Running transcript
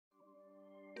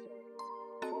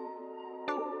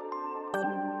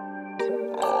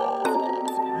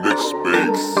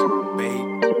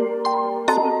MixBape.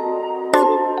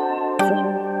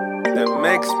 The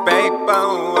MixBape,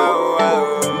 oh, oh, oh.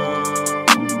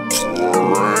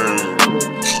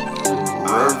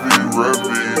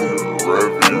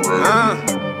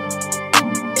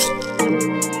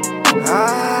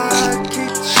 I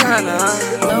keep tryna.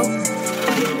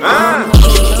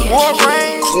 More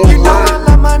rain, you know I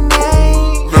love my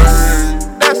name.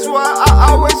 That's why I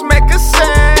always make a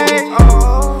say.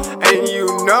 And you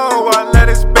know I let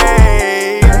it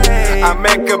babe. I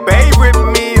make a babe with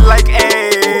me like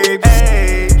Abe.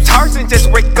 Tarzan just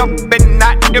wake up and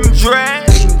not them dread.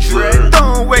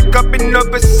 Don't wake up in no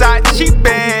Versace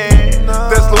bed.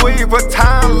 Does Louis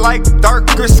Vuitton like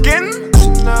darker skin?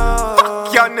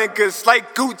 Fuck y'all niggas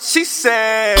like Gucci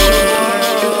said.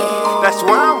 That's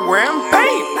why I'm wearing Bape.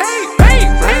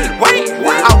 Wait,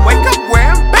 I wake up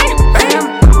wearing Bape.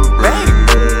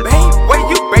 Wait,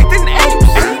 you bathing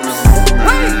apes?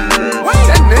 Wait,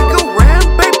 that nigga wearing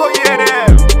Bape, oh yeah, that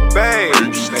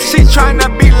Bape. She tryna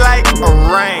be like a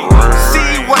rain.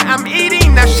 See what I'm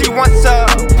eating, now she wants a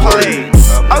plate.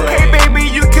 Okay, baby,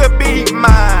 you could be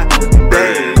my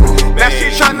babe. Now she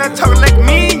tryna talk like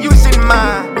me using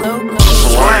my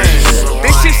brain.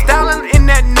 Then she styling in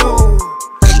that new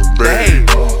Bape.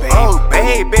 Oh,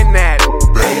 babe, in that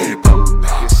Bape.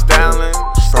 You're styling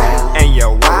and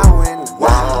you're wowing.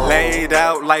 Laid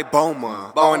out like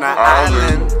Boma on an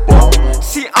island.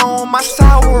 She on my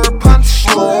sour punch.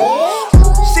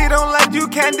 She don't like you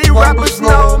candy rappers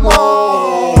no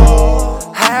more.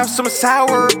 Have some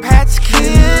Sour Patch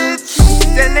Kids,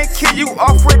 then they kill you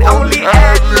off with only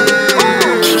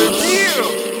ad-libs.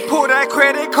 Pull that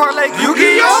credit card like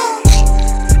Yu-Gi-Oh!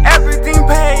 Everything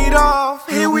paid off,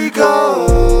 here we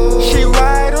go. She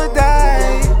ride or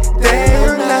die, day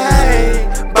or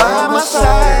night, by my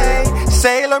side.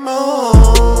 Sailor Moon,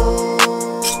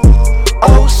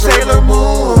 oh Sailor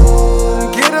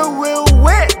Moon. Get her real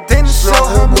wet, then show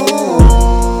her moon.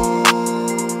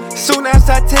 Soon as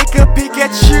I take a peek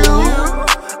at you,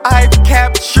 I've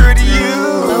captured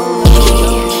you.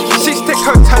 She stick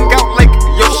her tongue out like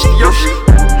Yoshi.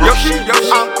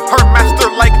 I'm her master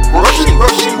like Roshi.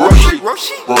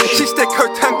 She stick her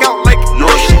tongue out like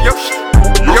Yoshi.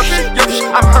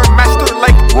 I'm her master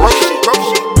like Roshi.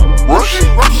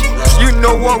 You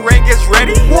know what ring is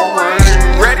ready?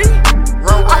 Ready?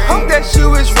 I hope that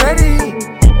shoe is ready.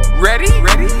 Ready?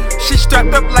 She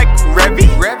strapped up like Revy.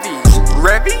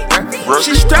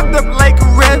 She strapped up like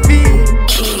Revy.